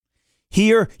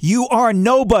Here, you are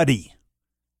nobody.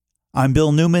 I'm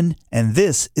Bill Newman, and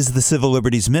this is the Civil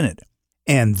Liberties Minute.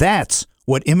 And that's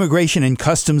what Immigration and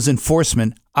Customs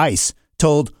Enforcement, ICE,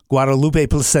 told Guadalupe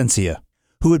Plasencia,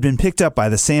 who had been picked up by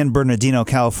the San Bernardino,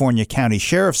 California County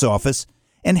Sheriff's Office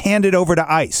and handed over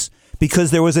to ICE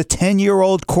because there was a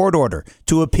 10-year-old court order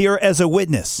to appear as a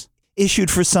witness issued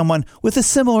for someone with a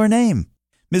similar name.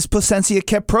 Ms. Plasencia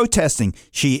kept protesting.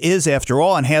 She is, after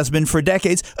all, and has been for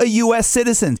decades, a U.S.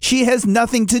 citizen. She has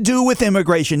nothing to do with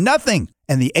immigration, nothing.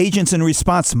 And the agents in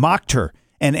response mocked her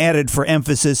and added for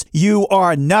emphasis, "You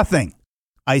are nothing."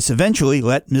 ICE eventually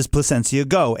let Ms. Plasencia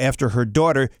go after her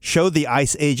daughter showed the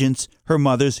ICE agents her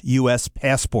mother's U.S.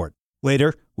 passport.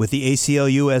 Later, with the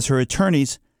ACLU as her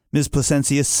attorneys, Ms.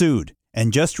 Plasencia sued.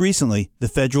 And just recently, the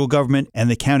federal government and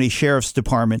the county sheriff's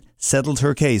department settled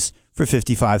her case for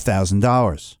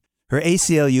 $55,000. Her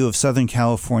ACLU of Southern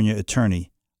California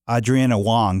attorney, Adriana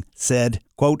Wong, said,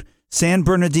 quote, "San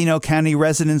Bernardino County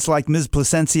residents like Ms.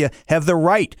 Plasencia have the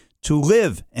right to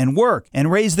live and work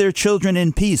and raise their children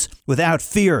in peace without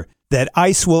fear that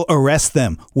ICE will arrest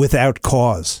them without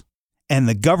cause. And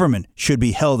the government should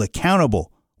be held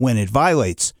accountable when it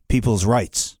violates people's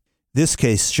rights." This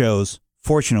case shows,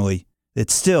 fortunately, that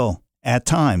still, at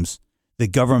times, the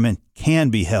government can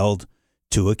be held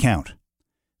to account.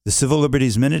 The Civil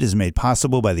Liberties Minute is made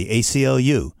possible by the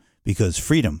ACLU because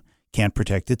freedom can't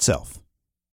protect itself.